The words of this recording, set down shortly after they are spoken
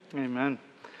Amen.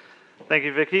 Thank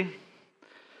you, Vicki.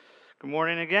 Good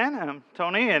morning again. I'm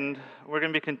Tony, and we're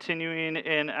going to be continuing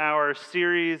in our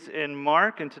series in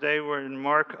Mark, and today we're in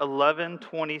Mark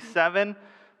 11:27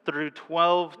 through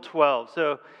 12:12.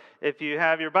 So if you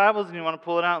have your Bibles and you want to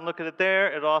pull it out and look at it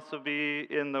there, it'll also be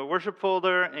in the worship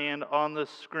folder and on the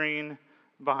screen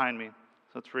behind me.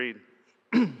 So let's read.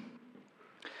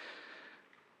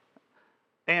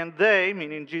 And they,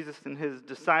 meaning Jesus and his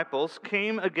disciples,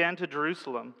 came again to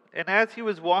Jerusalem. And as he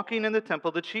was walking in the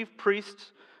temple, the chief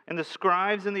priests and the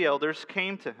scribes and the elders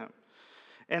came to him.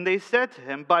 And they said to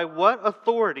him, "By what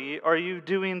authority are you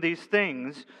doing these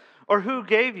things? Or who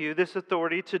gave you this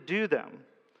authority to do them?"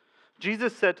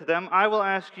 Jesus said to them, "I will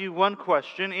ask you one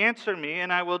question. Answer me,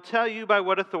 and I will tell you by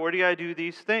what authority I do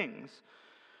these things.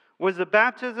 Was the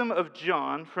baptism of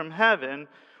John from heaven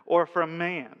or from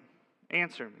man?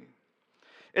 Answer me."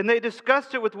 And they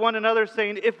discussed it with one another,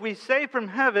 saying, "If we say from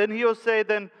heaven, he will say,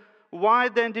 then why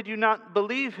then did you not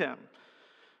believe him?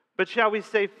 But shall we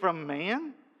say from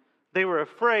man?" They were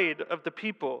afraid of the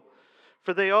people,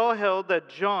 for they all held that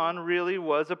John really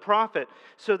was a prophet.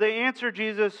 So they answered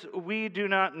Jesus, "We do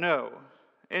not know."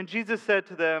 And Jesus said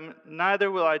to them, "Neither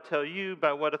will I tell you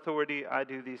by what authority I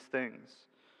do these things."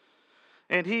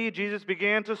 And he, Jesus,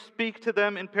 began to speak to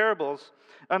them in parables.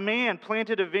 A man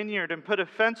planted a vineyard and put a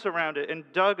fence around it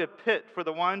and dug a pit for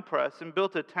the winepress and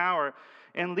built a tower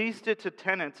and leased it to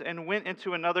tenants and went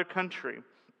into another country.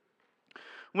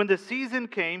 When the season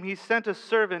came, he sent a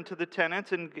servant to the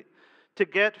tenants and to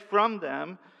get from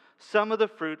them some of the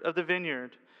fruit of the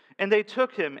vineyard. And they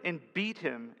took him and beat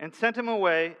him and sent him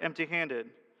away empty-handed.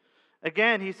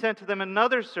 Again, he sent to them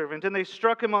another servant, and they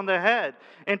struck him on the head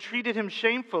and treated him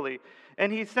shamefully.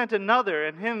 And he sent another,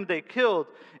 and him they killed.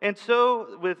 And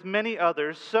so with many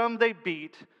others, some they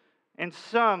beat, and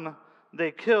some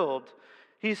they killed.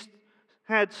 He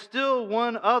had still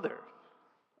one other,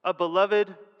 a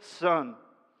beloved son.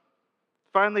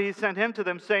 Finally, he sent him to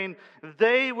them, saying,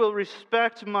 "They will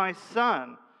respect my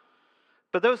son."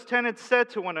 But those tenants said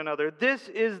to one another, "This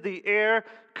is the heir.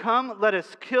 Come, let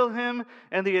us kill him,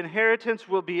 and the inheritance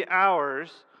will be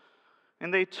ours."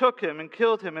 And they took him and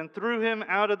killed him and threw him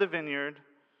out of the vineyard.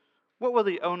 What will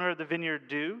the owner of the vineyard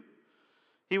do?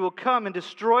 He will come and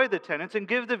destroy the tenants and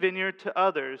give the vineyard to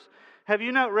others. Have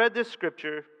you not read this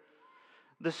scripture?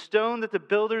 The stone that the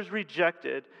builders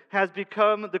rejected has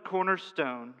become the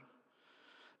cornerstone.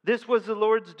 This was the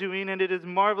Lord's doing, and it is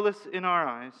marvelous in our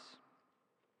eyes.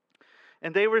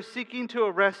 And they were seeking to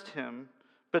arrest him,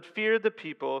 but feared the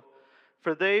people,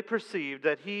 for they perceived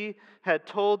that he had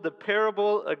told the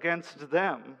parable against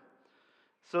them.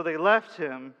 So they left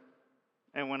him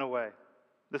and went away.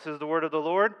 This is the word of the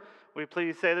Lord. Will you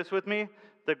please say this with me?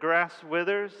 The grass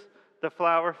withers, the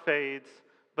flower fades,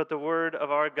 but the word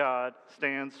of our God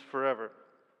stands forever.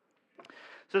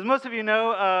 So as most of you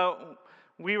know,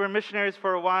 we were missionaries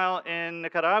for a while in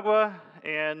Nicaragua,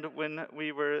 and when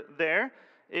we were there,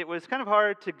 it was kind of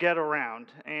hard to get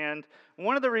around. And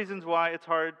one of the reasons why it's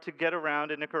hard to get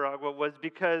around in Nicaragua was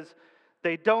because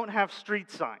they don't have street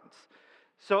signs.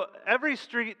 So every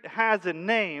street has a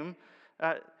name.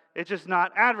 It's just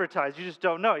not advertised. You just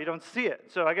don't know. You don't see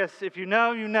it. So I guess if you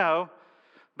know, you know.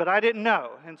 But I didn't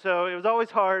know. And so it was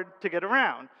always hard to get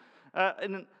around.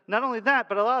 And not only that,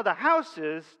 but a lot of the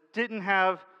houses didn't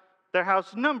have their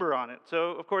house number on it.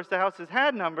 So, of course, the houses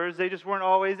had numbers. They just weren't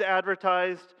always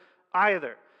advertised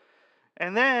either.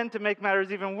 And then, to make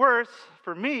matters even worse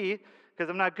for me, because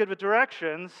I'm not good with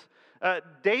directions,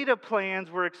 data plans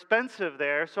were expensive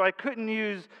there, so I couldn't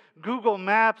use Google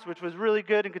Maps, which was really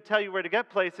good and could tell you where to get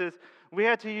places. We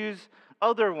had to use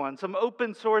other ones, some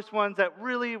open source ones that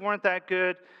really weren't that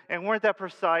good and weren't that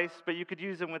precise, but you could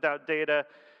use them without data.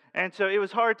 And so it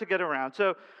was hard to get around.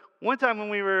 So one time when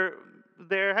we were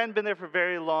there, hadn't been there for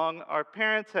very long, our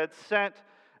parents had sent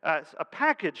a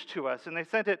package to us, and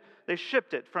they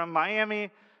shipped it from Miami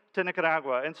to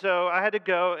Nicaragua. And so I had to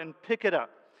go and pick it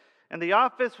up. And the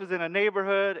office was in a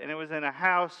neighborhood, and it was in a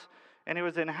house, and it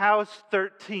was in house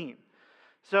 13.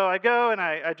 So I go and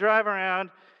I drive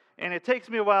around, and it takes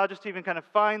me a while just to even kind of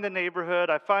find the neighborhood.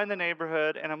 I find the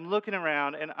neighborhood, and I'm looking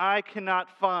around, and I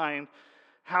cannot find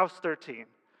house 13.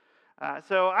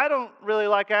 So I don't really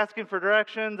like asking for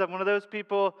directions. I'm one of those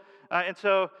people. And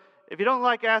so if you don't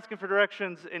like asking for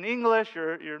directions in English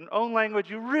or your own language,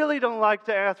 you really don't like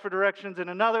to ask for directions in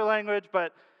another language,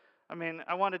 but I mean,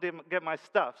 I wanted to get my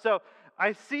stuff. So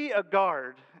I see a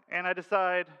guard, and I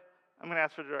decide I'm going to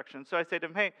ask for directions. So I say to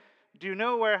him, "Hey, do you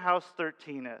know where house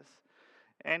 13 is?"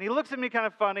 And he looks at me kind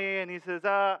of funny, and he says,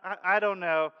 I don't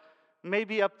know,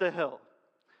 maybe up the hill.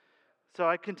 So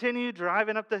I continue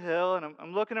driving up the hill, and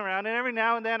I'm looking around, and every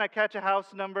now and then I catch a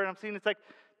house number, and I'm seeing it's like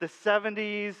the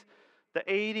 70s, the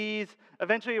 80s.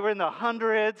 Eventually we're in the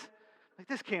hundreds. Like,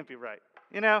 this can't be right,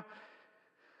 you know?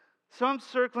 So I'm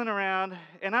circling around,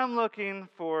 and I'm looking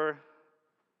for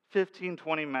 15,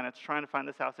 20 minutes trying to find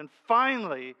this house. And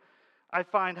finally, I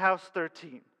find house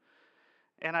 13.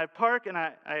 And I park, and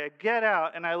I get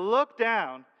out, and I look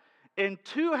down, and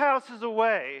 2 houses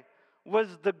away was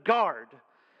the guard,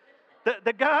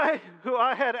 the guy who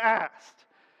I had asked.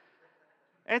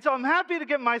 And so I'm happy to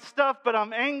get my stuff, but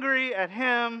I'm angry at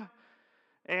him.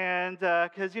 And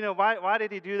because, why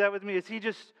did he do that with me? Is he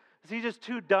just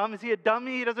too dumb? Is he a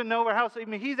dummy? He doesn't know where house,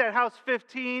 he's at house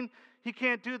 15. He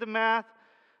can't do the math.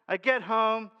 I get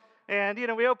home, and,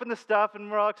 we open the stuff, and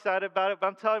we're all excited about it. But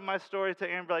I'm telling my story to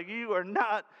Amber, like, you are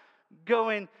not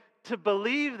going to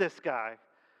believe this guy.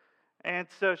 And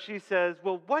so she says,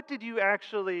 well, what did you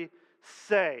actually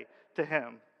say to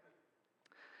him?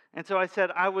 And so I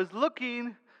said, I was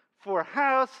looking for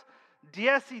house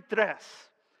 13.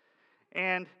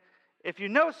 And if you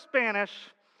know Spanish,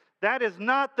 that is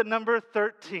not the number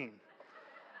 13.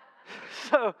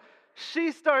 So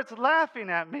she starts laughing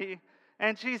at me,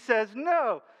 and she says,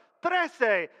 no,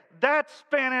 13, that's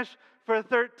Spanish for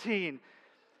 13.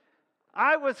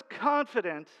 I was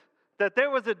confident that there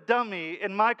was a dummy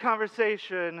in my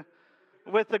conversation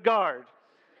with the guard.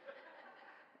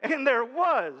 And there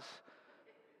was.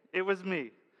 It was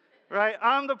me, right?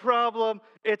 I'm the problem.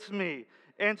 It's me.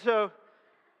 And so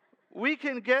we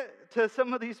can get to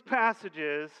some of these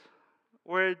passages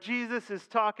where Jesus is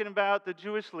talking about the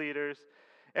Jewish leaders,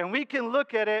 and we can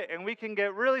look at it and we can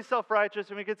get really self-righteous,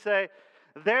 and we could say,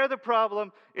 they're the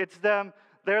problem, it's them,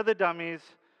 they're the dummies.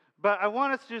 But I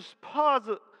want us to just pause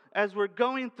as we're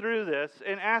going through this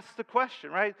and ask the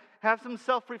question, right? Have some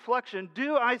self-reflection.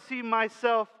 Do I see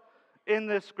myself in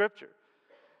this scripture?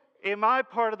 Am I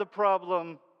part of the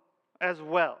problem as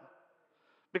well?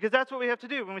 Because that's what we have to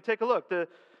do when we take a look. The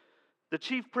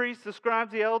chief priests, the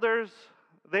scribes, the elders,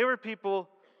 they were people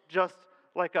just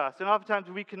like us. And oftentimes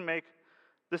we can make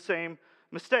the same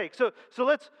mistake. So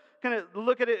let's kind of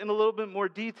look at it in a little bit more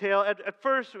detail. At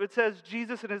first, it says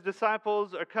Jesus and his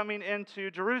disciples are coming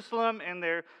into Jerusalem, and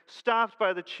they're stopped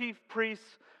by the chief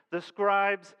priests, the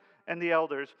scribes, and the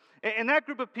elders. And that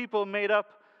group of people made up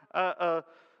a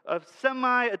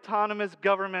semi-autonomous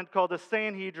government called the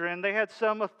Sanhedrin. They had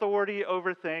some authority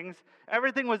over things.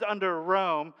 Everything was under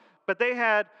Rome, but they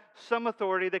had some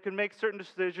authority. They could make certain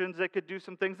decisions. They could do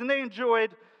some things, and they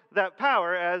enjoyed that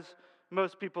power, as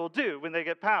most people do when they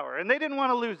get power. And they didn't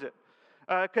want to lose it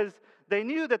because they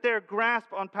knew that their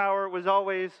grasp on power was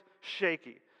always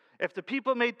shaky. If the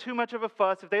people made too much of a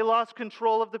fuss, if they lost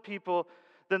control of the people,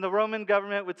 then the Roman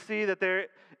government would see that they're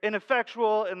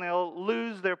ineffectual and they'll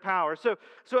lose their power. So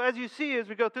as you see, as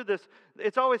we go through this,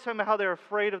 it's always talking about how they're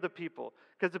afraid of the people,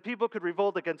 because the people could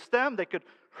revolt against them, they could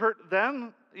hurt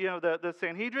them, the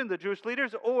Sanhedrin, the Jewish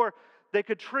leaders, or they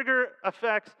could trigger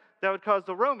effects that would cause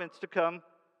the Romans to come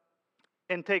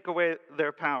and take away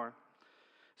their power.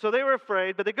 So they were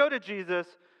afraid, but they go to Jesus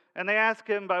and they ask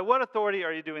him, by what authority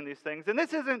are you doing these things? And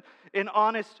this isn't an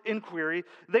honest inquiry.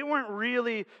 They weren't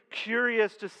really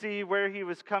curious to see where he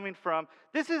was coming from.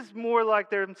 This is more like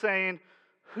they're saying,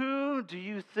 who do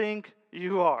you think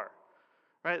you are?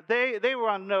 Right? They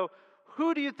want to know,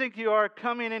 who do you think you are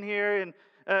coming in here? And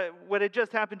what had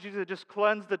just happened, Jesus had just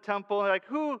cleansed the temple. Like,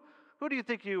 who do you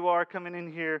think you are coming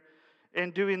in here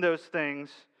and doing those things?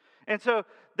 And so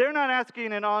they're not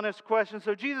asking an honest question.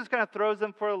 So Jesus kind of throws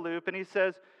them for a loop, and he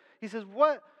says,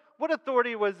 what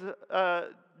authority was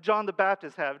John the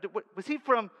Baptist have? Was he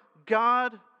from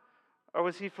God or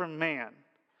was he from man?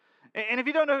 And if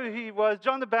you don't know who he was,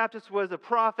 John the Baptist was a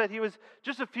prophet. He was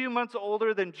just a few months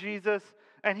older than Jesus,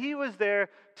 and he was there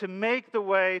to make the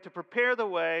way, to prepare the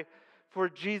way for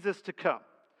Jesus to come.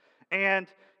 And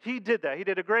he did that. He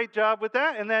did a great job with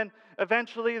that. And then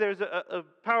eventually there's a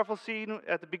powerful scene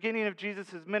at the beginning of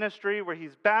Jesus' ministry where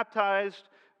he's baptized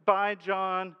by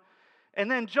John. And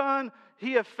then John,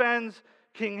 he offends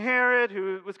King Herod,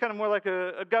 who was kind of more like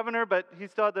a governor, but he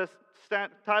still had the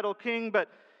title king, but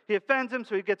he offends him,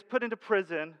 so he gets put into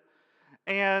prison.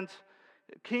 And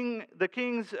the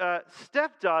king's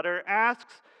stepdaughter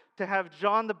asks to have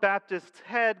John the Baptist's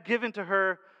head given to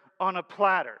her on a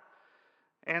platter.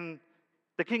 And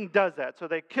the king does that. So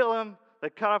they kill him, they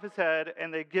cut off his head,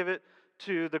 and they give it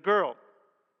to the girl.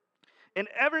 And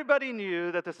everybody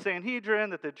knew that the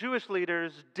Sanhedrin, that the Jewish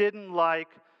leaders didn't like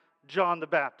John the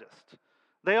Baptist.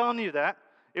 They all knew that.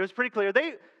 It was pretty clear.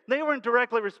 They weren't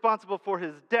directly responsible for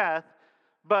his death,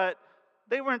 but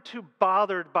they weren't too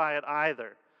bothered by it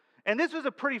either. And this was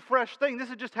a pretty fresh thing. This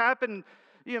had just happened,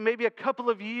 maybe a couple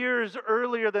of years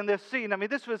earlier than this scene. I mean,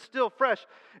 this was still fresh.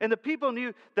 And the people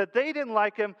knew that they didn't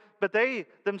like him, but they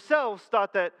themselves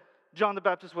thought that John the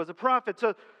Baptist was a prophet.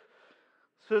 So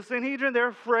the Sanhedrin, they're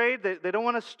afraid. They don't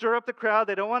want to stir up the crowd.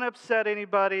 They don't want to upset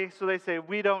anybody. So they say,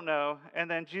 we don't know. And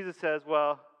then Jesus says,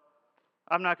 well,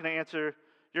 I'm not going to answer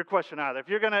your question either. If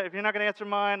you're not going to answer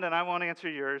mine, then I won't answer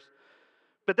yours.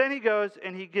 But then he goes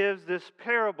and he gives this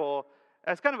parable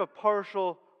as kind of a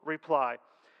partial reply.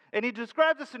 And he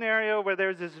describes a scenario where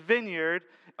there's this vineyard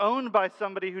owned by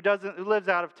somebody who lives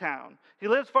out of town. He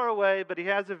lives far away, but he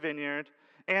has a vineyard.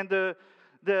 And the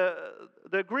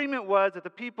agreement was that the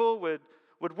people would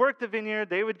work the vineyard,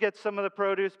 they would get some of the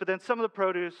produce, but then some of the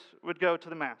produce would go to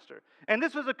the master. And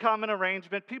this was a common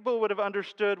arrangement. People would have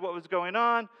understood what was going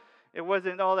on. It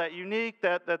wasn't all that unique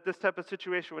that this type of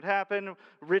situation would happen.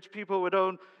 Rich people would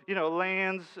own,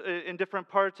 lands in different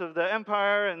parts of the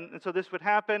empire, and so this would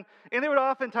happen. And there would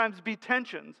oftentimes be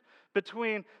tensions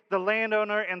between the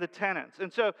landowner and the tenants.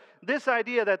 And so this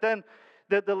idea that then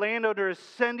the landowner is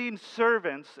sending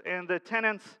servants and the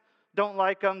tenants don't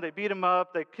like them, they beat them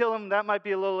up, they kill them, that might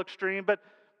be a little extreme, but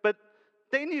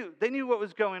they knew what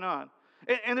was going on.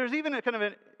 And there's even a kind of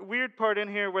a weird part in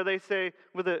here where they say,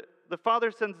 where the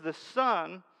father sends the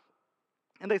son,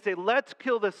 and they say, let's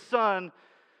kill the son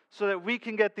so that we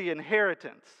can get the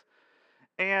inheritance.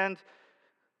 And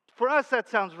for us, that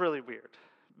sounds really weird,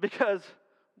 because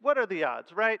what are the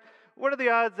odds, right? What are the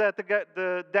odds that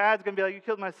the dad's going to be like, you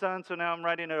killed my son, so now I'm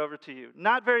writing it over to you?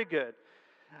 Not very good.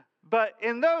 But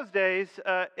in those days,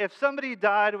 if somebody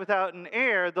died without an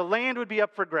heir, the land would be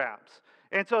up for grabs.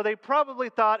 And so they probably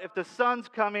thought, if the son's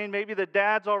coming, maybe the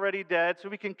dad's already dead, so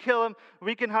we can kill him,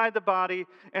 we can hide the body,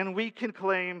 and we can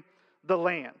claim the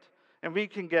land, and we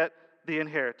can get the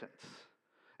inheritance.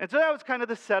 And so that was kind of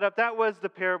the setup. That was the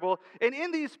parable. And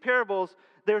in these parables,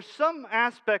 there's some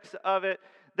aspects of it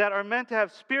that are meant to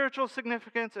have spiritual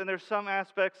significance, and there's some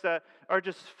aspects that are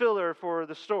just filler for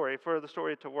the story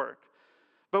to work.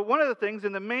 But one of the things,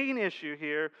 and the main issue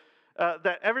here,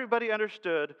 that everybody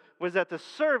understood was that the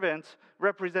servants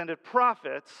represented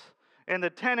prophets and the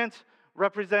tenants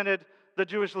represented the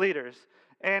Jewish leaders.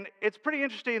 And it's pretty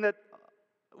interesting that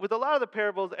with a lot of the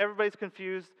parables, everybody's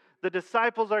confused. The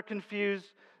disciples are confused.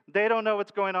 They don't know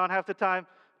what's going on half the time.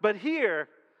 But here,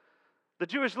 the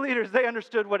Jewish leaders, they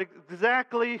understood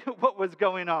exactly what was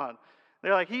going on.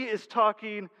 They're like, he is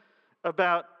talking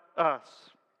about us.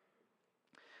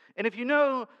 And if you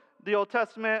know the Old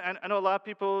Testament, and I know a lot of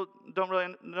people don't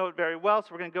really know it very well, so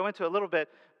we're going to go into it a little bit,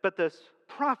 but the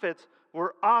prophets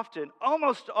were often,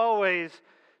 almost always,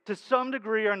 to some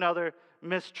degree or another,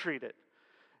 mistreated.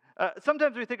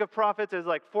 Sometimes we think of prophets as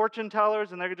like fortune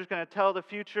tellers, and they're just going to tell the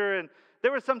future, and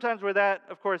there were some times where that,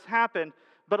 of course, happened,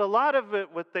 but a lot of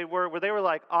it, what they were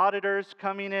like auditors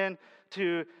coming in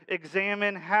to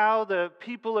examine how the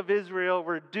people of Israel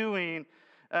were doing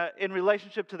in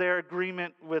relationship to their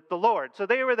agreement with the Lord. So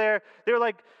they were there, they were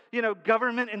like,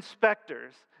 government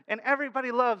inspectors. And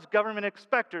everybody loves government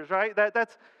inspectors, right?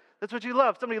 That's what you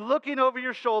love. Somebody looking over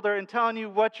your shoulder and telling you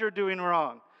what you're doing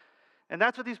wrong. And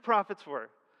that's what these prophets were.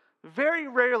 Very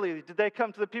rarely did they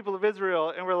come to the people of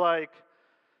Israel and were like,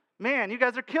 man, you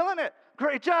guys are killing it.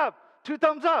 Great job. 2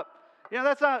 thumbs up.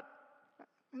 That's not,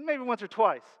 maybe once or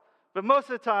twice. But most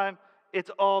of the time, it's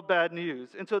all bad news.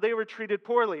 And so they were treated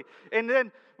poorly. And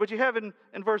then what you have in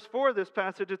verse 4 of this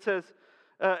passage, it says,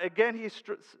 again,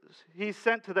 he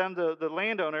sent to them, the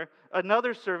landowner,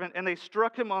 another servant, and they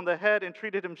struck him on the head and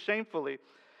treated him shamefully.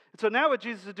 And so now what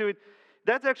Jesus is doing,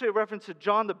 that's actually a reference to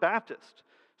John the Baptist.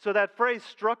 So that phrase,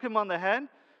 struck him on the head,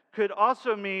 could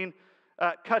also mean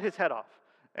cut his head off.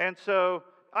 And so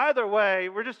either way,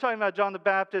 we're just talking about John the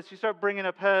Baptist. You start bringing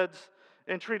up heads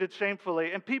and treated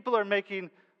shamefully. And people are making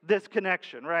this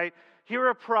connection, right? Here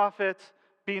are prophets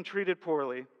being treated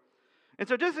poorly. And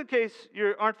so just in case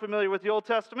you aren't familiar with the Old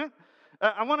Testament,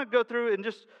 I want to go through and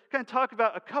just kind of talk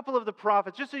about a couple of the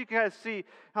prophets, just so you guys see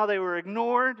how they were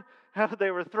ignored, how they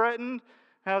were threatened,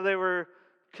 how they were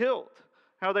killed,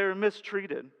 how they were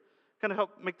mistreated. Kind of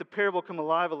help make the parable come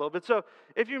alive a little bit. So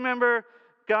if you remember,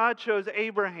 God chose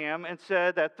Abraham and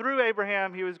said that through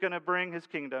Abraham he was going to bring his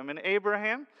kingdom. And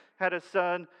Abraham had a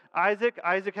son, Isaac.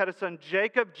 Isaac had a son,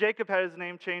 Jacob. Jacob had his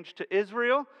name changed to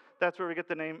Israel. That's where we get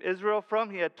the name Israel from.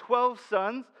 He had 12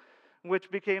 sons, which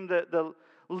became the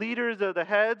leaders of the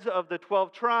heads of the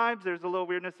 12 tribes. There's a little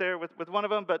weirdness there with one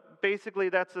of them, but basically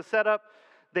that's the setup.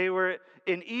 They were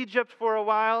in Egypt for a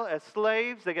while as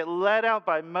slaves. They get led out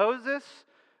by Moses.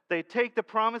 They take the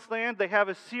promised land. They have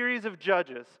a series of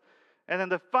judges. And then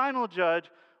the final judge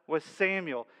was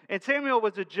Samuel. And Samuel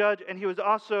was a judge, and he was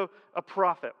also a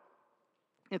prophet.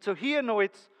 And so he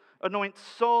anoints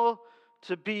Saul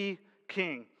to be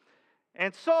king.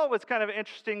 And Saul was kind of an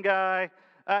interesting guy.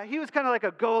 He was kind of like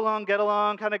a go along, get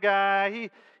along kind of guy.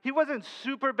 He wasn't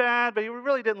super bad, but he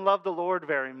really didn't love the Lord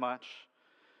very much.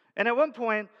 And at one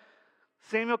point,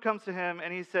 Samuel comes to him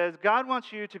and he says, God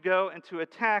wants you to go and to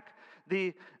attack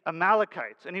the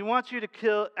Amalekites. And he wants you to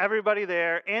kill everybody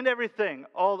there and everything,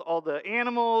 all the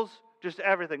animals, just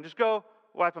everything. Just go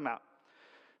wipe them out.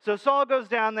 So Saul goes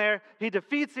down there. He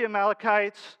defeats the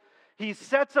Amalekites. He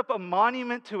sets up a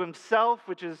monument to himself,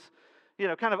 which is,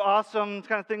 kind of awesome,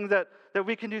 kind of things that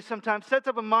we can do sometimes. Sets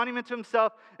up a monument to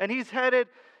himself, and he's headed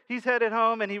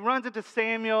home, and he runs into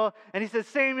Samuel, and he says,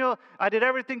 Samuel, I did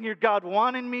everything your God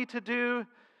wanted me to do.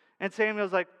 And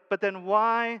Samuel's like, but then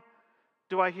why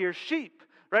do I hear sheep?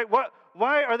 Right?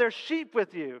 Why are there sheep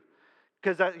with you?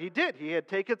 Because he had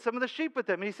taken some of the sheep with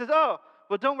him. And he says, oh,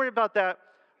 well, don't worry about that.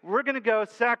 We're going to go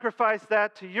sacrifice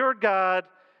that to your God,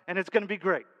 and it's going to be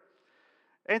great.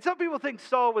 And some people think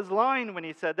Saul was lying when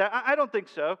he said that. I don't think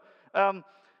so.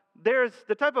 There's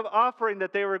the type of offering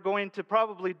that they were going to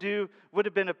probably do would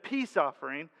have been a peace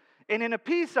offering. And in a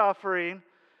peace offering,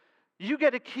 you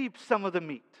get to keep some of the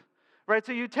meat, right?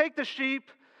 So you take the sheep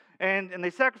and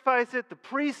they sacrifice it. The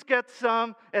priest gets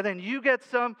some, and then you get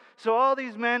some. So all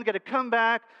these men get to come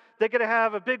back. They're going to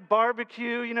have a big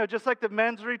barbecue, just like the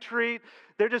men's retreat.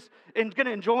 They're just going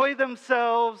to enjoy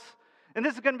themselves, and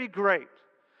this is going to be great.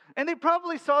 And they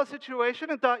probably saw a situation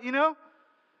and thought,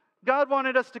 God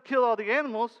wanted us to kill all the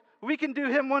animals. We can do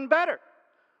him one better.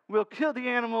 We'll kill the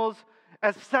animals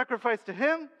as sacrifice to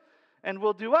him, and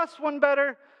we'll do us one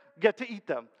better, get to eat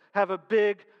them, have a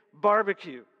big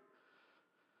barbecue.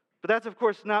 But that's, of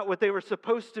course, not what they were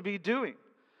supposed to be doing.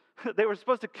 They were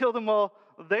supposed to kill them all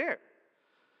there.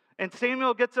 And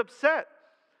Samuel gets upset.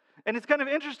 And it's kind of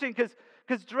interesting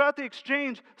because throughout the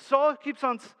exchange, Saul keeps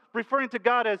on referring to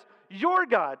God as your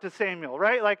God to Samuel,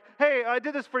 right? Like, hey, I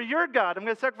did this for your God. I'm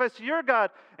going to sacrifice to your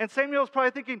God. And Samuel's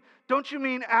probably thinking, don't you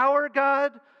mean our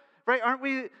God? Right? Aren't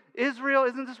we Israel?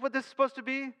 Isn't this what this is supposed to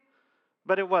be?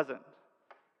 But it wasn't.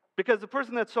 Because the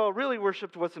person that Saul really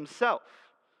worshiped was himself.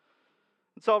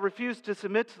 And Saul refused to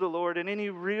submit to the Lord in any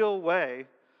real way.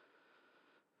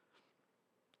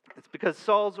 It's because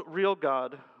Saul's real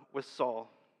God was Saul.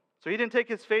 So he didn't take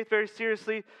his faith very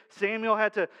seriously. Samuel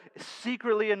had to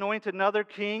secretly anoint another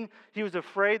king. He was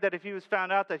afraid that if he was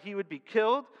found out that he would be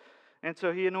killed. And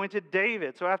so he anointed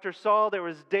David. So after Saul, there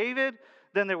was David.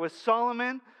 Then there was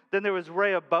Solomon. Then there was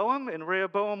Rehoboam. And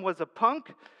Rehoboam was a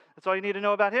punk. That's all you need to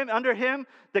know about him. Under him,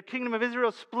 the kingdom of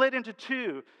Israel split into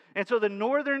two. And so the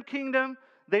northern kingdom,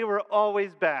 they were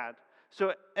always bad.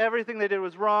 So everything they did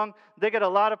was wrong. They got a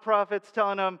lot of prophets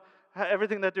telling them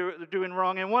everything that they're doing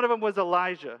wrong. And one of them was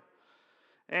Elijah.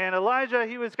 And Elijah,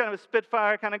 he was kind of a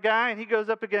spitfire kind of guy, and he goes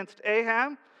up against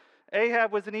Ahab.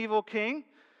 Ahab was an evil king,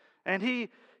 and he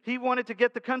wanted to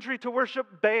get the country to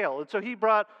worship Baal. And so he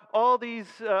brought all these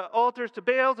altars to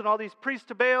Baal and all these priests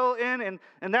to Baal in,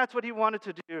 and that's what he wanted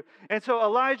to do. And so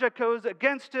Elijah goes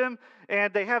against him,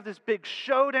 and they have this big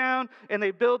showdown, and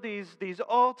they build these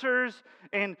altars,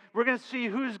 and we're going to see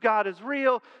whose God is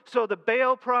real. So the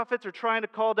Baal prophets are trying to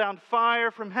call down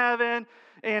fire from heaven,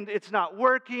 and it's not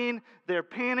working. They're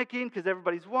panicking because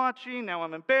everybody's watching. Now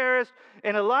I'm embarrassed.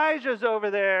 And Elijah's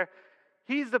over there.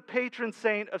 He's the patron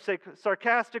saint of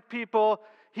sarcastic people.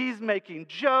 He's making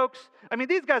jokes. I mean,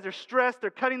 these guys are stressed. They're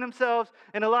cutting themselves.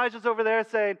 And Elijah's over there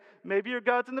saying, maybe your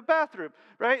God's in the bathroom,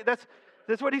 right? That's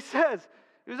what he says.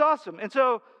 It was awesome. And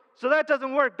so that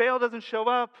doesn't work. Baal doesn't show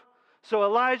up. So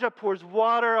Elijah pours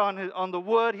water on the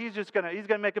wood. He's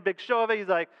gonna make a big show of it. He's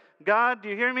like, God, do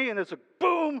you hear me? And there's a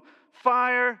boom,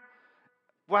 fire.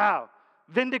 Wow,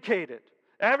 vindicated.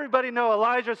 Everybody know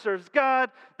Elijah serves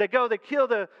God. They kill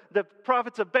the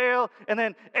prophets of Baal, and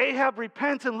then Ahab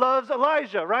repents and loves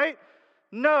Elijah, right?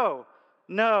 No,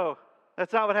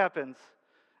 that's not what happens.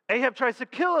 Ahab tries to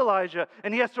kill Elijah,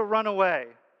 and he has to run away.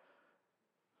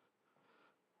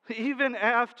 Even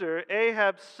after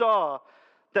Ahab saw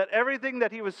that everything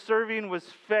that he was serving was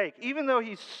fake, even though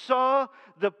he saw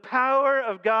the power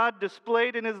of God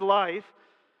displayed in his life,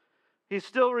 he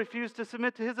still refused to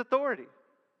submit to his authority,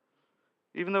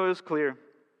 even though it was clear.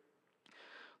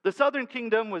 The southern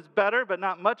kingdom was better, but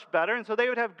not much better, and so they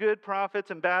would have good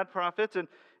prophets and bad prophets,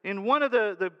 and one of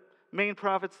the main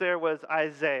prophets there was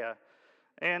Isaiah.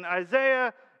 And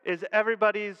Isaiah is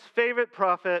everybody's favorite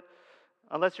prophet,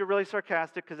 unless you're really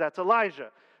sarcastic, because that's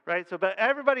Elijah, right? So, but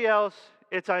everybody else,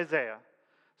 it's Isaiah.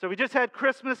 So we just had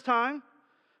Christmas time.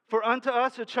 For unto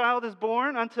us a child is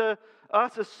born, unto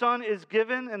us a son is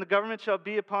given, and the government shall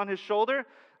be upon his shoulder.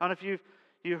 I don't know if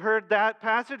you heard that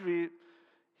passage.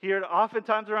 Here,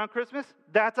 oftentimes around Christmas,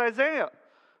 that's Isaiah.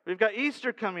 We've got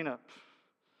Easter coming up.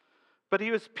 But he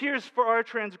was pierced for our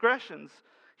transgressions.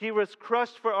 He was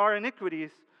crushed for our iniquities.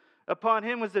 Upon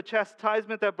him was the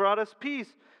chastisement that brought us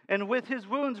peace. And with his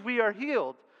wounds we are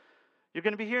healed. You're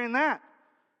going to be hearing that.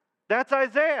 That's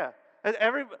Isaiah.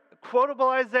 Quotable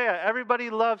Isaiah. Everybody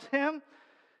loves him.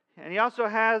 And he also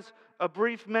has a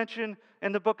brief mention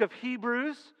in the book of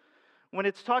Hebrews. When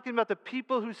it's talking about the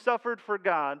people who suffered for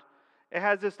God, it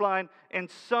has this line, and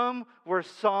some were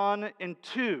sawn in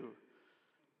two.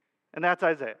 And that's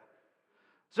Isaiah.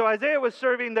 So Isaiah was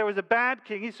serving, there was a bad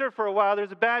king. He served for a while. There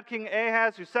was a bad king,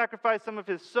 Ahaz, who sacrificed some of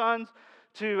his sons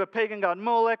to a pagan god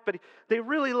Molech. But they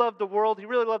really loved the world. He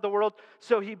really loved the world.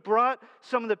 So he brought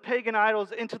some of the pagan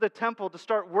idols into the temple to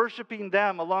start worshiping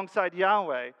them alongside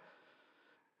Yahweh.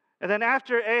 And then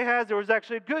after Ahaz, there was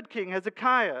actually a good king,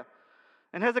 Hezekiah.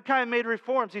 And Hezekiah made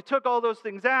reforms. He took all those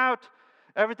things out.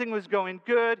 Everything was going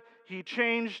good. He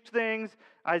changed things.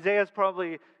 Isaiah's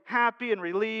probably happy and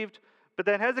relieved. But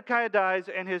then Hezekiah dies,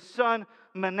 and his son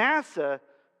Manasseh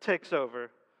takes over.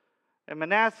 And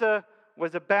Manasseh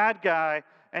was a bad guy,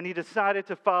 and he decided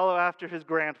to follow after his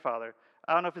grandfather.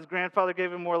 I don't know if his grandfather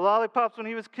gave him more lollipops when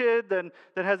he was a kid than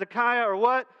Hezekiah or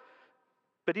what,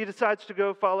 but he decides to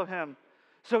go follow him.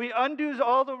 So he undoes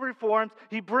all the reforms,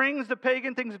 he brings the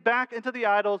pagan things back into the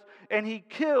idols, and he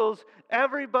kills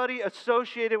everybody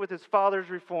associated with his father's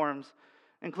reforms,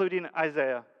 including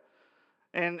Isaiah.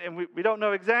 And we don't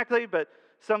know exactly, but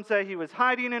some say he was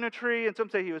hiding in a tree, and some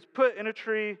say he was put in a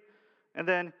tree, and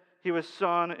then he was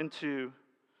sawn in two.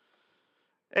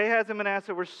 Ahaz and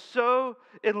Manasseh were so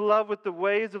in love with the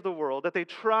ways of the world that they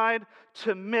tried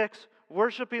to mix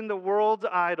worshiping the world's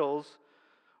idols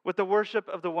with the worship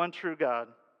of the one true God.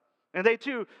 And they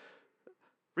too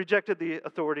rejected the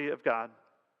authority of God.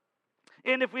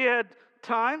 And if we had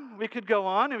time, we could go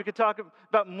on and we could talk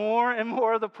about more and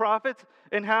more of the prophets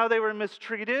and how they were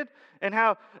mistreated and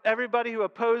how everybody who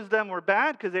opposed them were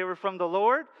bad because they were from the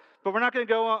Lord. But we're not going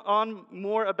to go on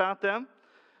more about them.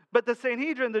 But the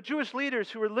Sanhedrin, the Jewish leaders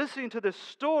who were listening to this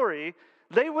story,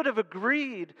 they would have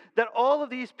agreed that all of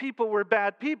these people were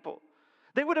bad people.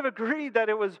 They would have agreed that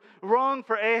it was wrong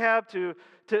for Ahab to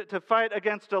fight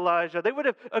against Elijah. They would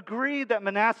have agreed that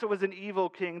Manasseh was an evil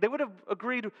king. They would have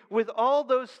agreed with all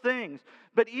those things.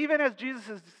 But even as Jesus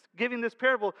is giving this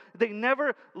parable, they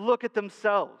never look at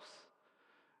themselves.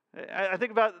 I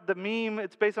think about the meme.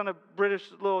 It's based on a British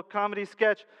little comedy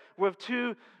sketch with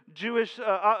two German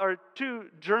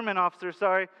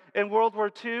officers, in World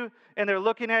War II, and they're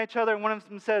looking at each other, and one of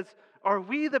them says, "Are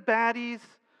we the baddies?"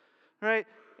 Right?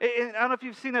 And I don't know if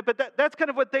you've seen that, but that's kind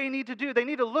of what they need to do. They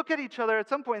need to look at each other at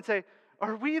some point and say,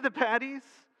 "Are we the baddies?"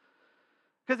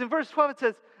 Because in verse 12 it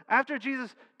says, after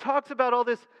Jesus talks about all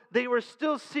this, they were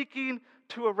still seeking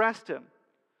to arrest him.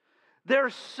 They're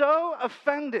so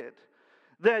offended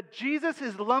that Jesus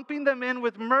is lumping them in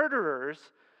with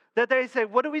murderers that they say,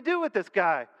 "What do we do with this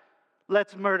guy?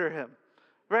 Let's murder him."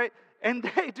 Right? And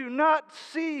they do not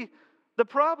see the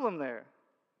problem there.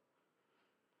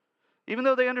 Even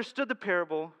though they understood the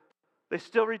parable, they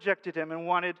still rejected him and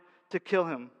wanted to kill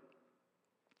him.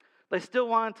 They still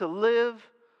wanted to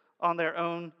live on their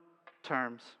own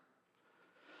terms.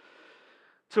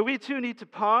 So we too need to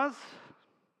pause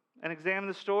and examine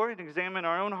the story and examine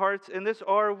our own hearts in this.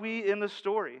 Are we in the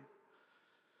story?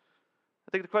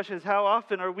 I think the question is, how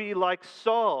often are we like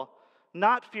Saul,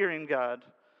 not fearing God,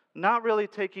 not really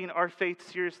taking our faith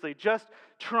seriously, just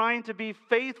trying to be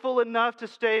faithful enough to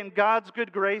stay in God's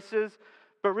good graces,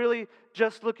 but really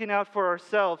just looking out for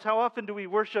ourselves? How often do we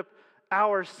worship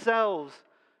ourselves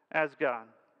as God?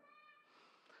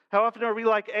 How often are we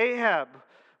like Ahab?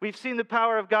 We've seen the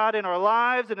power of God in our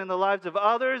lives and in the lives of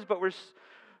others, but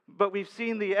we've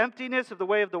seen the emptiness of the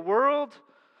way of the world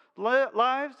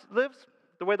lives,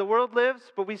 the way the world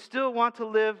lives, but we still want to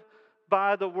live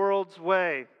by the world's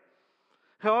way.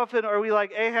 How often are we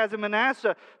like Ahaz and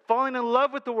Manasseh, falling in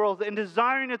love with the world and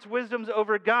desiring its wisdoms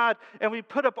over God, and we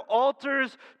put up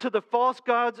altars to the false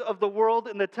gods of the world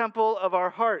in the temple of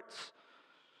our hearts?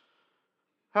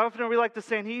 How often are we like the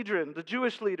Sanhedrin, the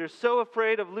Jewish leaders, so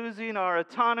afraid of losing our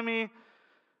autonomy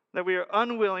that we are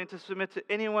unwilling to submit to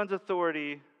anyone's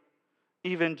authority,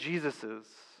 even Jesus's?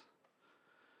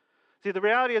 See, the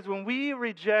reality is when we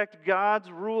reject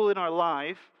God's rule in our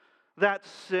life, that's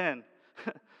sin.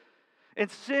 And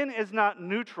sin is not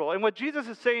neutral. And what Jesus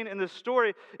is saying in this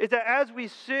story is that as we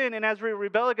sin and as we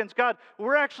rebel against God,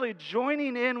 we're actually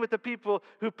joining in with the people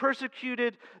who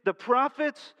persecuted the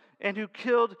prophets and who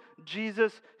killed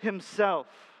Jesus himself.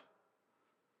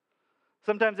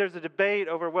 Sometimes there's a debate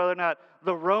over whether or not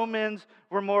the Romans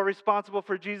were more responsible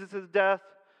for Jesus' death,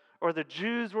 or the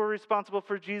Jews were responsible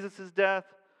for Jesus' death.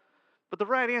 But the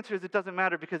right answer is it doesn't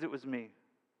matter because it was me.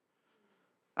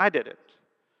 I did it.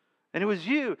 And it was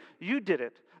you. You did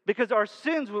it. Because our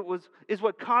sins is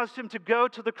what caused him to go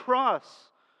to the cross.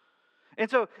 And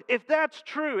so if that's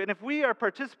true, and if we are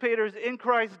participators in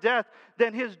Christ's death,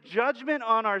 then his judgment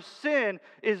on our sin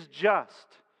is just.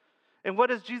 And what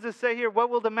does Jesus say here? What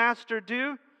will the master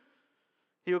do?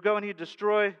 He will go and he'll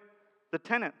destroy the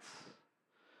tenants.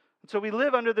 And so we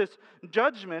live under this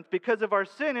judgment because of our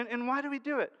sin. And why do we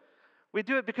do it? We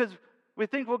do it because we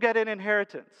think we'll get an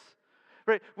inheritance.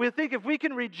 Right? We think if we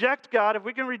can reject God, if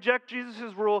we can reject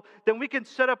Jesus' rule, then we can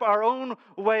set up our own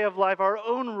way of life, our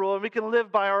own rule, and we can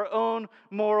live by our own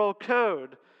moral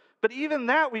code. But even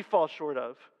that we fall short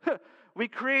of. We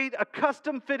create a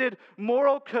custom-fitted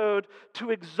moral code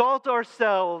to exalt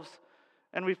ourselves,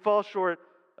 and we fall short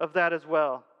of that as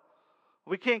well.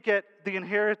 We can't get the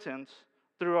inheritance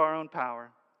through our own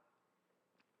power.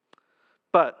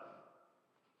 But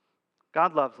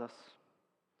God loves us.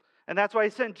 And that's why he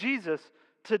sent Jesus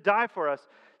to die for us.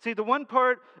 See, the one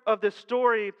part of the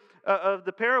story of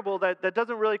the parable that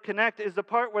doesn't really connect is the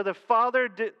part where the Father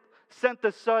sent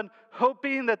the Son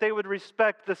hoping that they would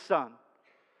respect the Son.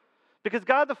 Because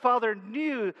God the Father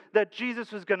knew that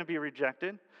Jesus was going to be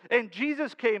rejected. And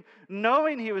Jesus came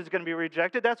knowing he was going to be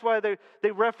rejected. That's why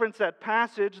they reference that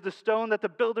passage, the stone that the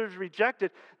builders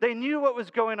rejected. They knew what was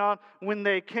going on when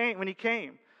he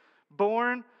came.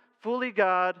 Born, fully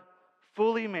God,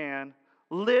 fully man,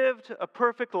 lived a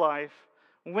perfect life,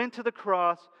 went to the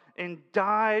cross, and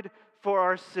died for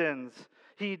our sins.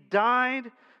 He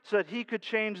died so that he could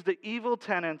change the evil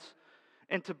tenants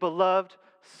into beloved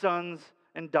sons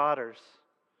and daughters.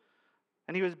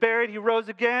 And he was buried, he rose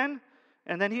again,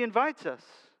 and then he invites us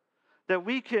that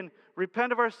we can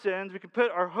repent of our sins, we can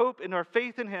put our hope and our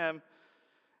faith in him,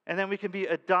 and then we can be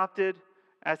adopted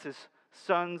as his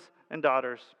sons and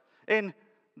daughters. And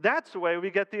that's the way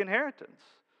we get the inheritance,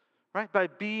 right? By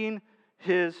being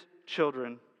his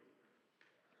children.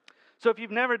 So if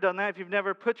you've never done that, if you've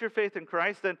never put your faith in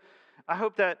Christ, then I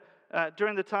hope that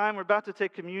during the time, we're about to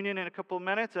take communion in a couple of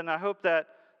minutes, and I hope that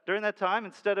during that time,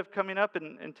 instead of coming up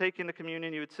and taking the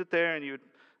communion, you would sit there and you would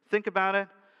think about it,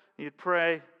 you'd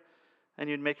pray, and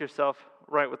you'd make yourself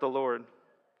right with the Lord.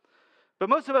 But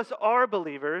most of us are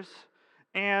believers,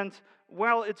 and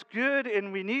while it's good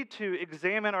and we need to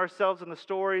examine ourselves in the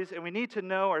stories and we need to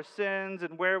know our sins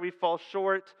and where we fall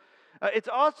short, it's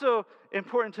also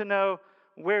important to know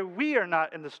where we are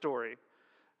not in the story,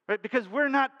 right? Because we're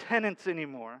not tenants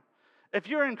anymore. If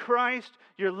you're in Christ,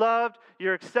 you're loved,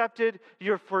 you're accepted,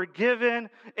 you're forgiven,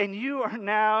 and you are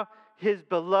now his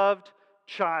beloved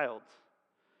child.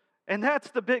 And that's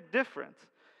the big difference.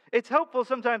 It's helpful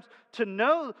sometimes to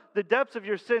know the depths of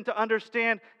your sin to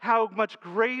understand how much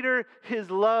greater his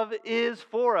love is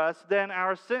for us than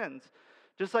our sins.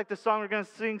 Just like the song we're going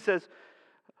to sing says,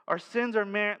 our sins are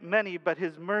many, but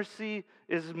his mercy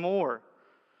is more.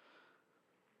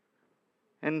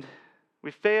 And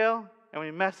we fail and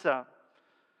we mess up.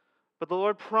 But the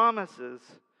Lord promises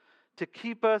to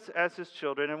keep us as his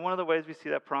children. And one of the ways we see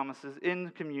that promise is in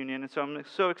communion. And so I'm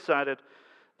so excited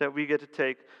that we get to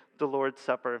take the Lord's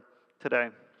Supper today.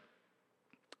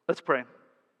 Let's pray.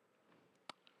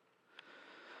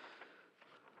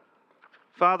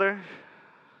 Father,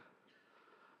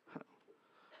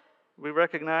 we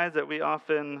recognize that we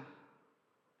often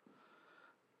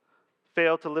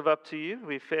fail to live up to you.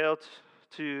 We fail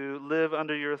to live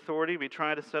under your authority. We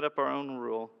try to set up our own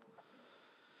rule.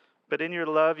 But in your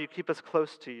love, you keep us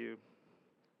close to you.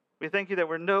 We thank you that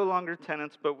we're no longer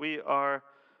tenants, but we are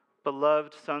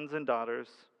beloved sons and daughters,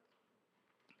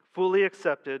 fully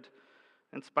accepted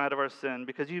in spite of our sin,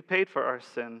 because you paid for our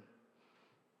sin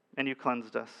and you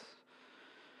cleansed us.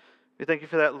 We thank you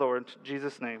for that, Lord. In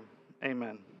Jesus' name,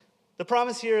 amen. The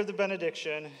promise here of the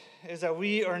benediction is that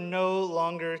we are no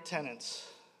longer tenants,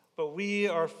 but we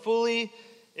are fully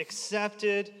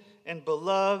accepted and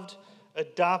beloved,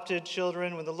 adopted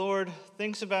children. When the Lord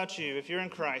thinks about you, if you're in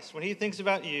Christ, when he thinks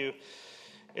about you,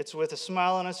 it's with a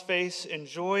smile on his face and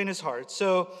joy in his heart.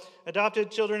 So,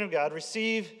 adopted children of God,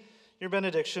 receive your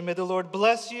benediction. May the Lord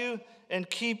bless you and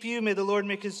keep you. May the Lord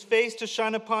make his face to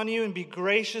shine upon you and be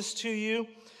gracious to you.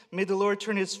 May the Lord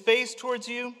turn his face towards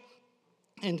you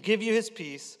and give you his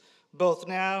peace, both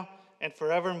now and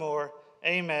forevermore.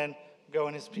 Amen. Go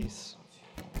in his peace.